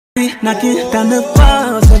be knocking down the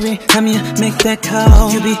walls every time you make that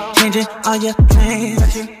call. You be changing all your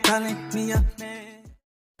plans, you calling me up,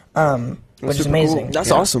 man. Which is amazing. Cool.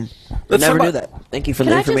 That's awesome. I never knew that. Thank you for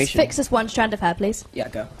the information. Can I just fix this one strand of hair, please? Yeah,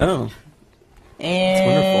 go. Oh.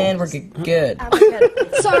 And we're good.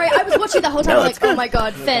 Sorry, I was watching the whole time. Like, oh my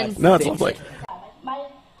god, Finn. No, it's lovely.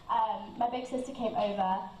 My big sister came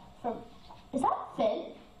over from. Is that Finn?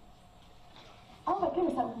 Oh my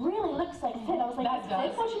goodness, that really looks like Finn. I was like, is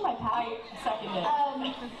Finn watching my pad? I second it.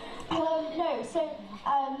 No, so.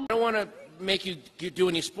 I don't want to make you do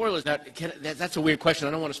any spoilers. Now, that's a weird question.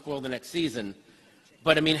 I don't want to spoil the next season.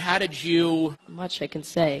 But I mean, how did you? Much I can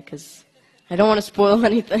say, because I don't want to spoil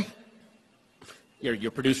anything.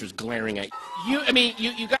 Your producer's glaring at you. I mean,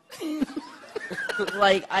 you got.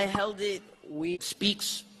 Like, I held it.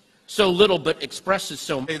 Speaks so little, but expresses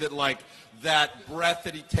so much. That like that breath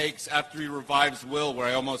that he takes after he revives Will, where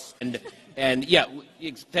I almost and yeah,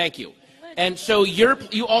 thank you. And so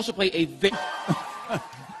you also play a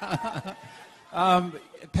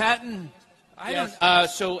Patton.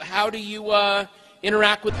 So how do you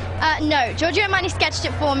interact with? No, Giorgio Armani sketched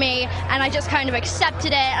it for me, and I just kind of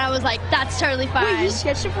accepted it, and I was like, that's totally fine. Wait, he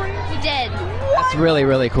sketched it for you? He did. That's really,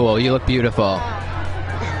 really cool. You look beautiful.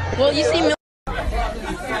 Well, you see,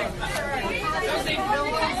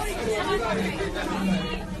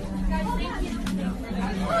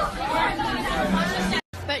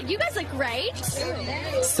 But you guys look great.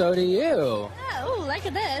 So do you. Oh, look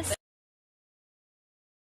at this.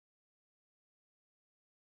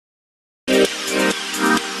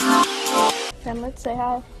 Finn, let's say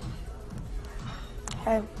hi.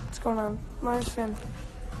 Hey, what's going on? My name's Finn.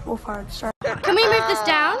 Wolfhard, sorry. Can we move this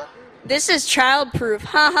down? this is childproof.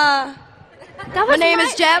 Haha. My name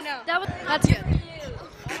is Jeff. That's good.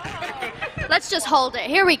 Let's just hold it.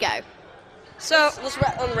 Here we go. So, let's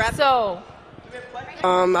unwrap. So,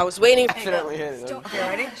 I was waiting. Accidentally hit it. You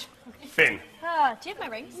ready? Finn. Do you have my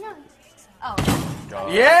rings? No. Oh.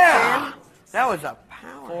 Yeah! That was a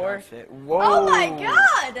power fit. Whoa. Oh my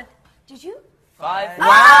god! Did you? 5. Wow!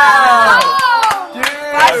 Oh! Dude!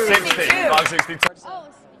 560. 562. Oh,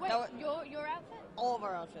 wait, your outfit? All of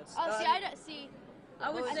our outfits. Oh, see, I don't see. I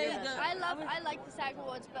would say I like the SAG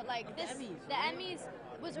Awards, but like this, the Emmys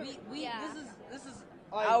was yeah. This is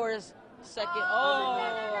ours. Second.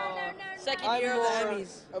 Second year of the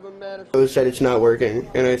Emmys. Knows that it's not working,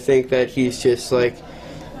 and I think that he's just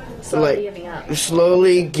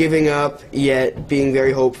slowly giving up, yet being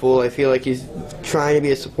very hopeful. I feel like he's trying to be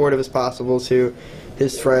as supportive as possible to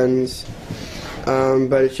his friends,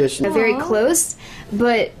 but it's just very close,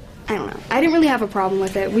 but I don't know. I didn't really have a problem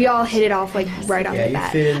with it. We all hit it off like right off the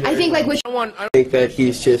bat. I think like I think that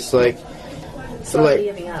he's just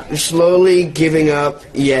slowly giving up,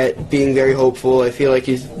 yet being very hopeful. I feel like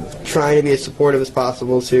he's trying to be as supportive as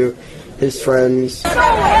possible to his friends.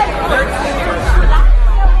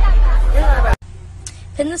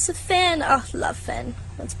 Pin this with Finn. Oh, love Finn.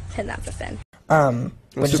 Let's pin that for Finn.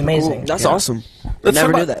 Which is amazing. Cool. That's awesome. I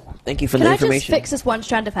never knew that. Thank you for the information. Can I just fix this one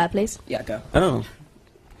strand of hair, please? Yeah, go. Oh.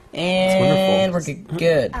 And we're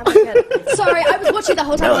good. Sorry, I was watching the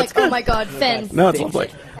whole time. Like, oh my god, Finn. No, it's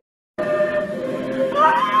lovely.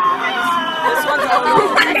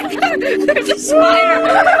 There's a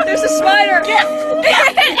spider! There's a spider!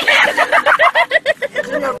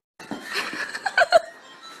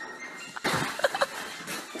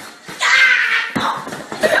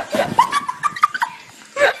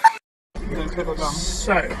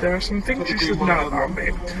 So, there are some things you should know about me.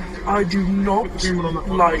 I do not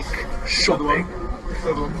like shopping.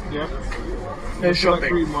 No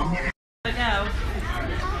shopping.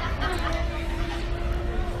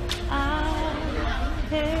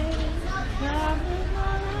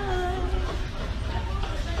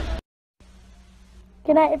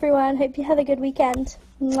 Good night, everyone. Hope you have a good weekend.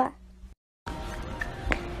 Mwah.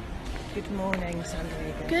 Good morning, San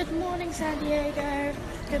Diego. Good morning, San Diego.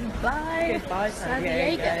 Goodbye. Goodbye, San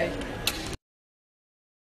Diego.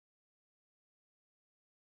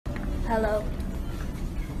 Hello.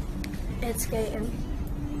 It's Gaten.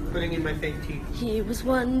 Putting in my fake teeth. He was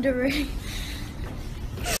wondering.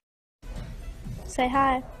 Say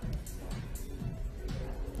hi.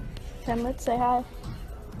 Finn, let's say hi.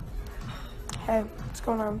 Hey, what's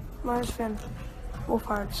going on? My name's Finn.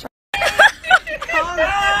 Wolfhard, sorry.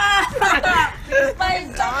 My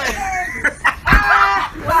daughter!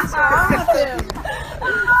 What's wrong with him?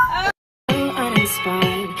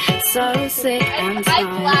 Uninspired, so sick and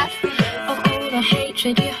tired of all the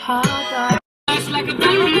hatred you harbor. It's like a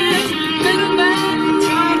little man,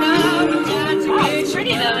 it's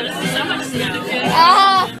pretty though. This is so much fun.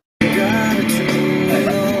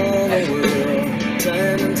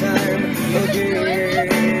 time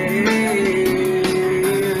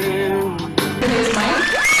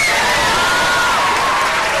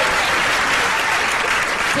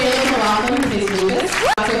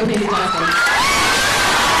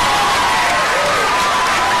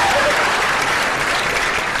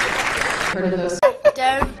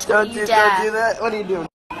again. Don't do that. What are you doing?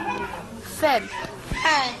 Finn.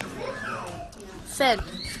 Finn.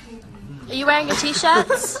 Are you wearing your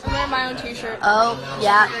t-shirts? I'm wearing my own t-shirt. Oh,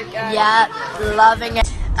 yeah, loving it.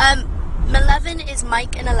 11 is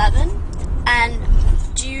Mike and 11, and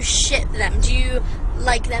do you ship them? Do you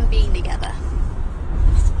like them being together?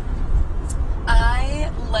 I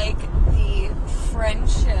like the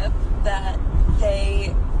friendship that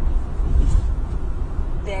they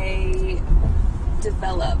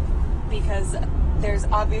develop, because there's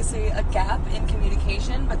obviously a gap in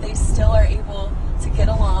communication, but they still are able to get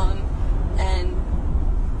along and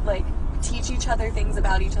like teach each other things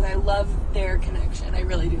about each other. I love their connection. I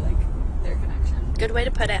really do like their connection. Good way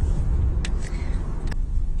to put it.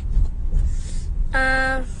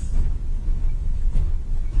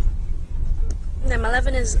 Then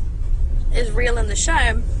 11 is real in the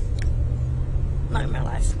show, not in real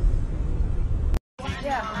life.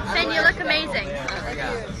 Finn, you look amazing.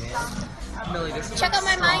 Millie, this is Check out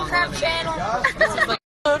my Minecraft channel.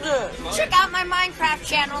 Check out my Minecraft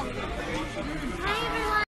channel.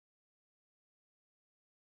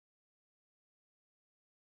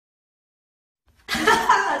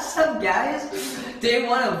 What's up, guys? Day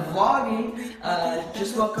 1 of vlogging.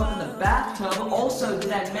 Just woke up in the bathtub. Also,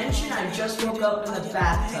 did I mention I just woke up in the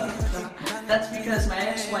bathtub? That's because my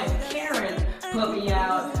ex-wife Karen put me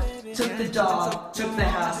out, took the dog, took the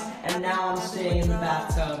house, and now I'm staying in the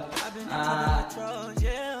bathtub.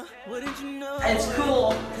 It's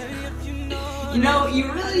cool. You know,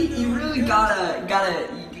 you really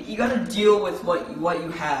gotta deal with what you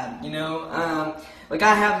have. You know, like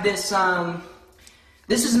I have this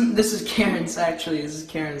This is Karen's actually. This is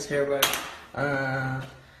Karen's hair brush.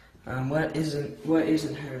 What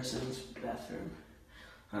isn't Harrison's bathroom?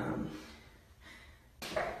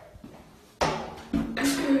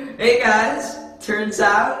 Hey guys, turns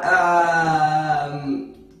out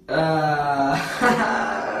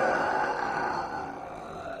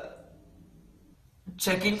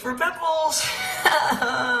checking for pimples.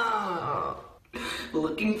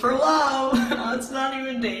 Looking for love. It's not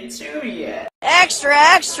even day 2 yet. Extra,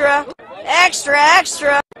 extra, extra,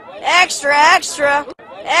 extra, extra, extra.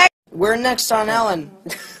 We're next on Ellen.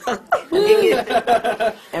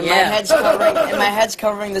 And my head's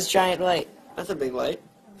covering this giant light. That's a big light.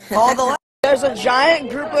 All the there's a giant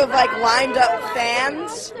group of like lined up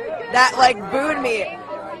fans that like booed me.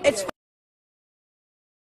 It's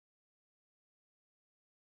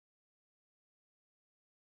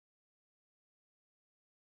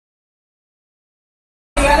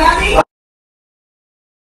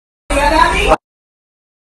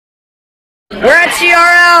We're at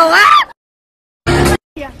TRL.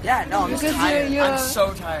 yeah, no, I'm just tired. I'm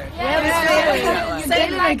so tired. Yeah, we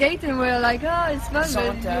stayed in the gate and we were like, oh, it's fun,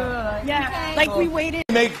 but you were like, yeah, like we waited.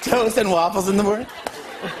 Make toast and waffles in the morning.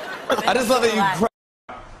 I just love that you.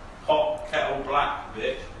 Hot kettle black,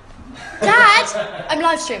 bitch. Dad, I'm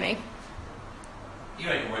live streaming. You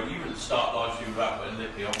ain't when you would start live streaming without putting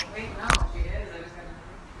Lippy on.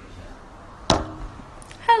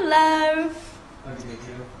 Hello.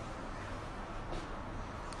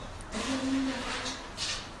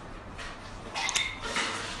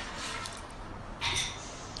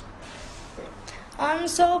 I'm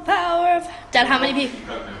so powerful. Dad, how many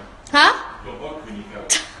people? Huh? Your vodka when you go.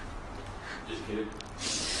 Just kidding.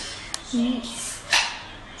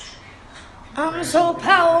 I'm so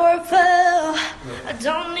powerful. I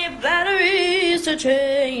don't need batteries to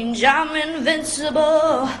change. I'm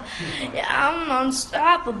invincible. Yeah, I'm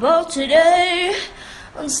unstoppable today.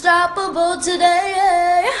 Unstoppable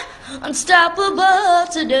today. Unstoppable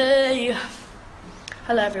today.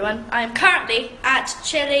 Hello everyone. I am currently at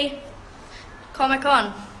Chile Comic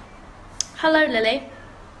Con. Hello Lily.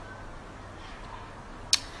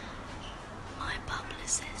 My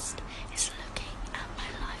publicist is looking at my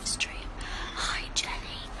live stream. Hi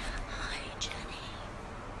Jenny. Hi Jenny.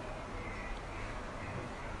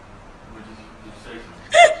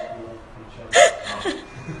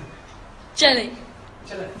 Jenny.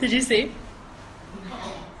 Did you see? No,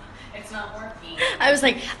 it's not working. I was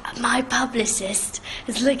like, my publicist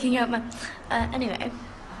is looking at my... anyway,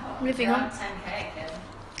 moving on. 10K, kid.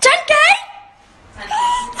 10K?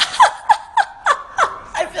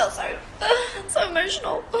 I feel so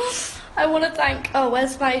emotional. I want to thank... Oh,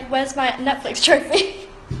 where's my Netflix trophy?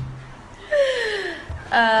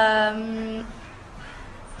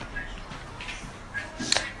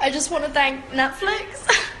 I just want to thank Netflix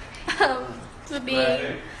for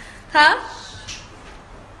being,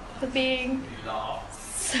 for being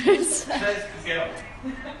so sad.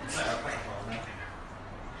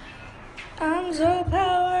 I'm so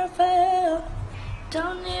powerful,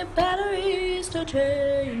 don't need batteries to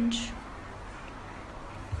change.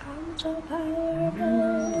 I'm so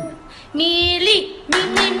powerful. Millie, le,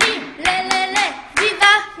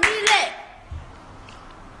 viva Millie.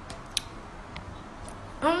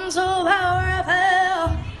 I'm so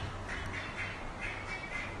powerful.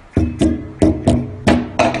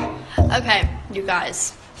 Okay, you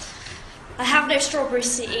guys. I have no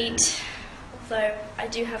strawberries to eat, although I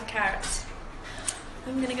do have carrots.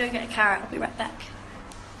 I'm gonna go get a carrot. I'll be right back.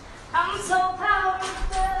 I'm so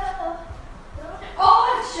powerful. Oh,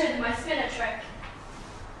 I showed you my spinner trick.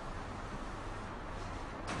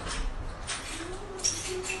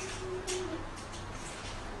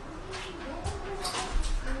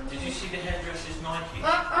 Did you see the hairdresser's Nike?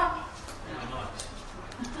 Oh, nice.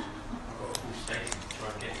 I've got a full station to try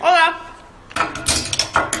and get. Oh yeah.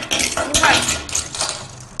 Okay.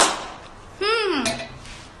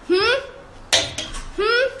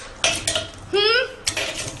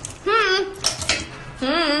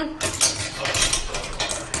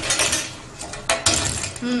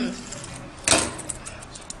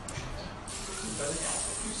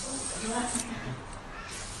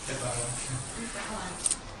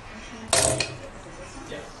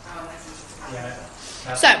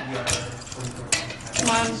 So,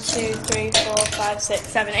 1, 2, 3, 4, 5, 6,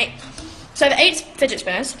 7, 8. So I have 8 fidget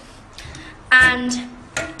spinners, and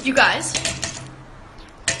you guys,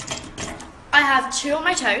 I have 2 on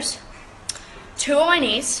my toes, 2 on my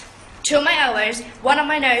knees, 2 on my elbows, 1 on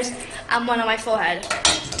my nose, and 1 on my forehead.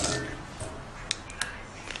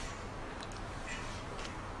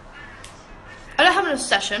 I don't have an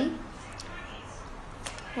obsession.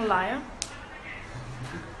 Liar.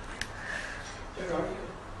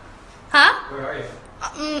 Huh? Where are you?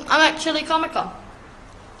 I'm at Chile Comic Con.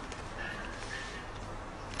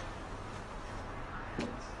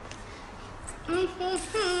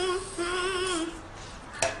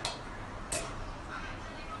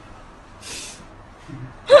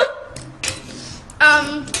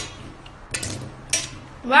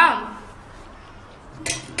 Wow.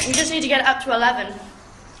 We just need to get it up to 11.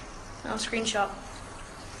 I'll screenshot.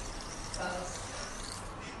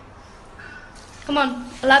 Come on,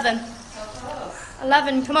 11.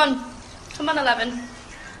 11, come on. Come on, 11.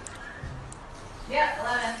 Yeah,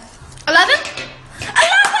 11. 11?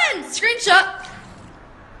 11! Screenshot.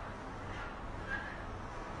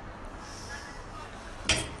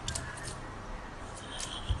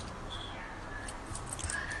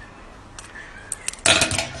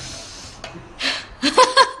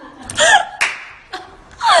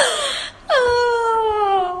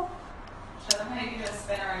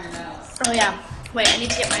 Oh yeah. Wait, I need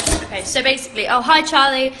to get my... Okay, so basically... Oh, hi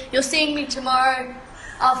Charlie. You're seeing me tomorrow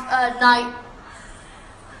night.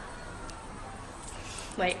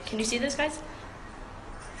 Wait, can you see this, guys?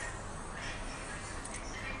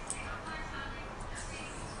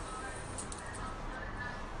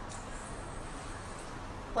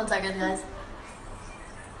 One second, guys.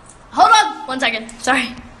 Hold on! 1 second.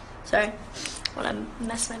 Sorry. Sorry. I want to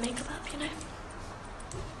mess my makeup up, you know.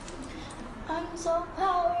 I'm so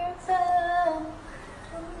powerful,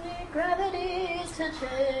 don't need gravity to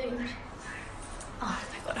change. Oh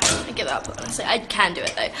my god, I want to give up. Honestly, I can do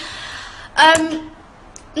it though.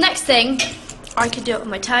 Next thing, I can do it with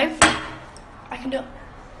my toe. I can do it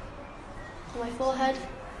on my forehead.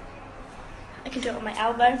 I can do it on my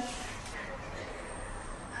elbow.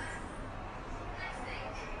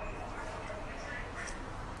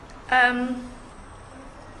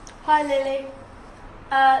 Hi Lily.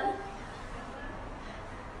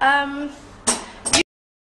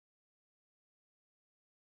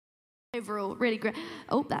 Overall, really great.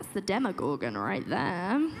 Oh, that's the Demogorgon right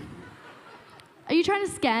there. Are you trying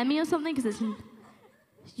to scare me or something? Because it's...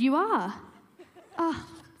 You are? Oh,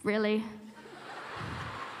 really?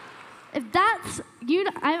 If that's...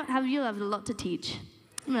 You'll have a lot to teach.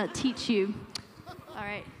 I'm going to teach you. All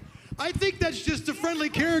right. I think that's just a friendly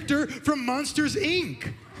character from Monsters,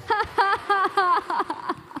 Inc.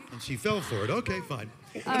 And she fell for it. Okay, fine.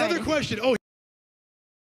 Another question. Oh.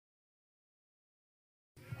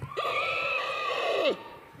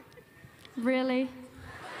 Really?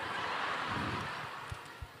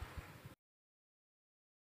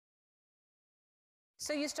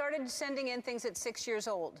 So you started sending in things at 6 years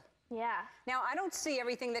old? Yeah. Now, I don't see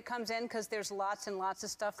everything that comes in because there's lots and lots of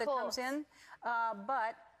stuff that comes in.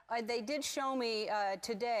 But they did show me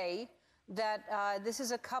today that this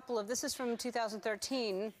is this is from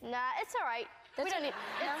 2013. Nah, it's all right. We don't need.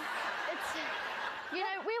 It's you know,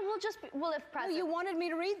 we'll live present. No, you wanted me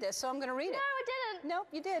to read this, so I'm going to read it. No, I didn't. Nope,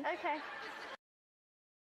 you did. Okay.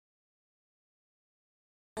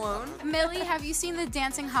 Millie, have you seen the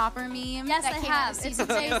dancing hopper meme? Yes, that I came have. out this It's season?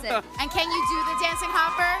 amazing. And can you do the dancing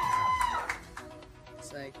hopper?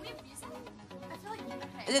 It's like...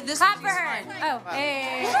 This clap for her. Oh,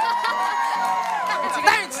 hey.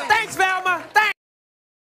 Thanks, Velma. Thanks.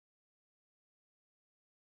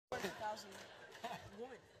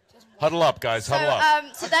 Huddle up, guys. Huddle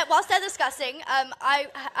up. So that whilst they're discussing, I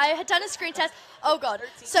had done a screen test. Oh God!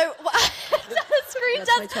 So I had done a screen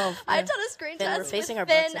test. I had done a screen Then we're test facing with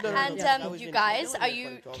our Finn butts. and you guys. Are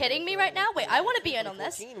you kidding me right now? Wait, I want to be in on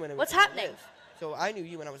this. What's happening? So I knew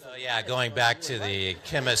you when I was. Yeah, going back to the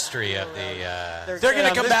chemistry of the. They're going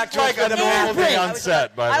to come back to like a normal day on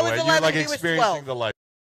set, by the way. You're like he was experiencing 12. the life.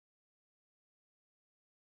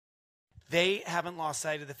 They haven't lost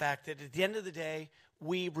sight of the fact that at the end of the day,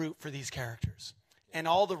 we root for these characters. And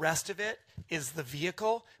all the rest of it is the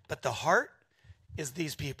vehicle, but the heart is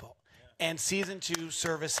these people. And season 2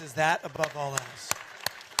 services that above all else.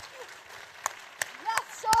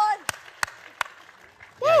 Yes,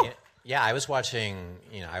 son. Yeah, I was watching,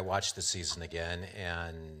 I watched the season again,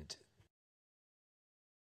 and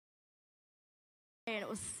it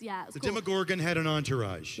was, yeah, it was The cool. Demogorgon had an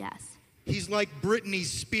entourage. Yes. He's like Britney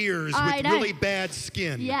Spears I with know. really bad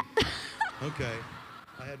skin. Yeah. Okay.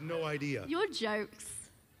 I had no idea. Your jokes.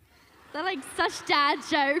 They're like such dad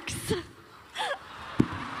jokes.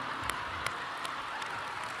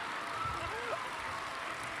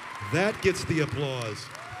 That gets the applause.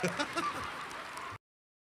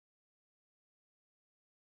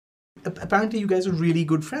 Apparently you guys are really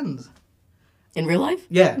good friends. In real life?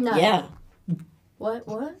 Yeah. No. Yeah. What?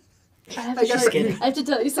 I have to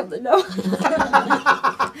tell you something. No.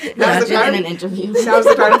 Imagine in an interview. Now's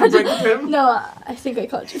the time to break with him. No, I think I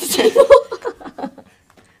caught you the table.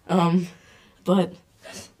 But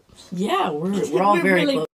yeah, we're all very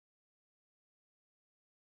really close.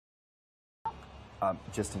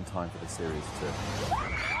 Just in time for the series to.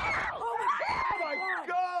 Oh my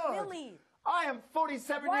God! Millie! I am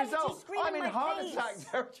 47 Why years did you old. scream I'm in in my heart face? attack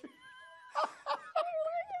territory.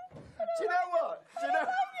 Do you know what? Do you know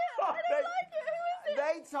what?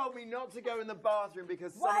 They told me not to go in the bathroom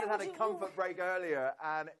because someone had a comfort break earlier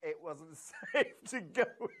and it wasn't safe to go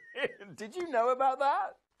in. Did you know about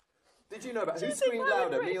that? Did you know about who screamed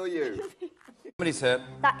louder, me or you? Somebody's hit.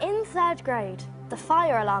 That in 3rd grade, the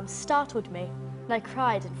fire alarm startled me, and I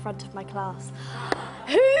cried in front of my class.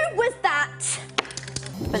 Who was that?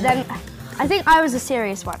 But then, I think I was a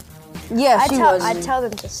serious one. Yeah, she was. I'd tell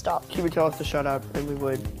them to stop. She would tell us to shut up, and we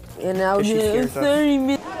would. And now Because she scares us. 30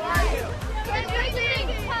 minutes.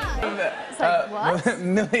 It's like, what?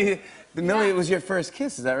 Millie, it was your first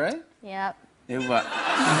kiss, is that right? Yep. It was.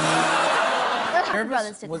 The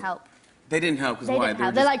brothers didn't help. They didn't help, because They why? didn't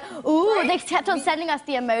help. They're like, ooh, they kept on sending us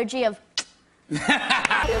the emoji of.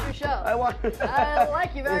 For sure. I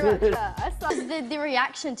like you very much. I saw the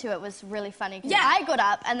reaction to it was really funny. Yeah. I got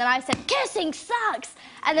up and then I said, kissing sucks.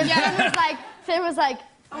 And then Finn was like,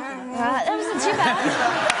 that wasn't too bad.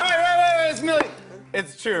 Wait, it's Millie.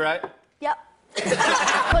 It's true, right? Yep.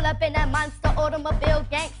 Pull up in a monster automobile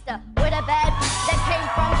gangster with a bad bitch that came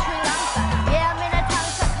from Sri Lanka. Yeah, I'm in a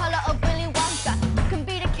talented color of Willy Wonka. You can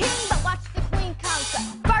be the king, but watch the queen conquer.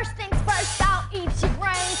 First things first, I'll eat your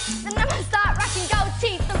brains. Then I'm gonna start rocking gold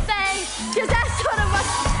teeth and fangs. Cause that's what I must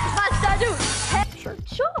do. Hey,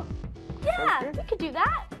 sure. Yeah, we could do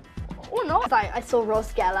that. Or not. I saw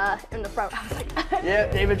Ross Geller in the front. I was like, yeah,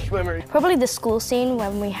 David Schwimmer. Probably the school scene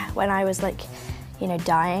when I was like,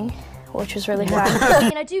 dying, which was really fun.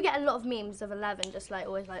 I do get a lot of memes of 11, just like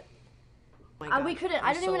always like. And we couldn't.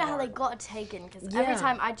 I don't even know how they got it taken because every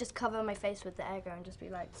time I'd just cover my face with the air gun and just be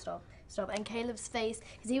like, stop, stop. And Caleb's face,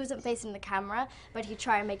 because he wasn't facing the camera, but he'd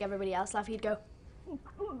try and make everybody else laugh. He'd go.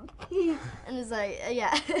 And it's like,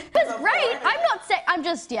 yeah. It's great. I'm not sick. I'm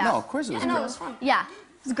just, yeah. No, of course it was No, great. it was fun. Yeah.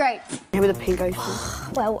 It's great. With a pink ice.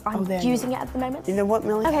 Well, I'm using it at the moment. You know what,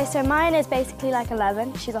 Millie? Okay, so mine is basically like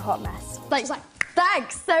 11. She's a hot mess. Like, she's like,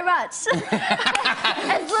 thanks so much.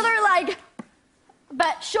 It's literally like,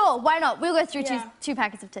 but sure, why not? We'll go through two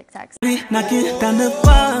packets of Tic Tacs. Knocking down the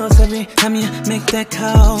walls every time you make that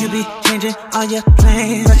call. You be changing all your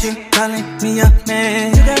plans, but you calling me up,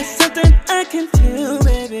 man. You got something I can do,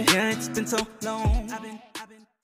 baby. Yeah, it's been so long. I've been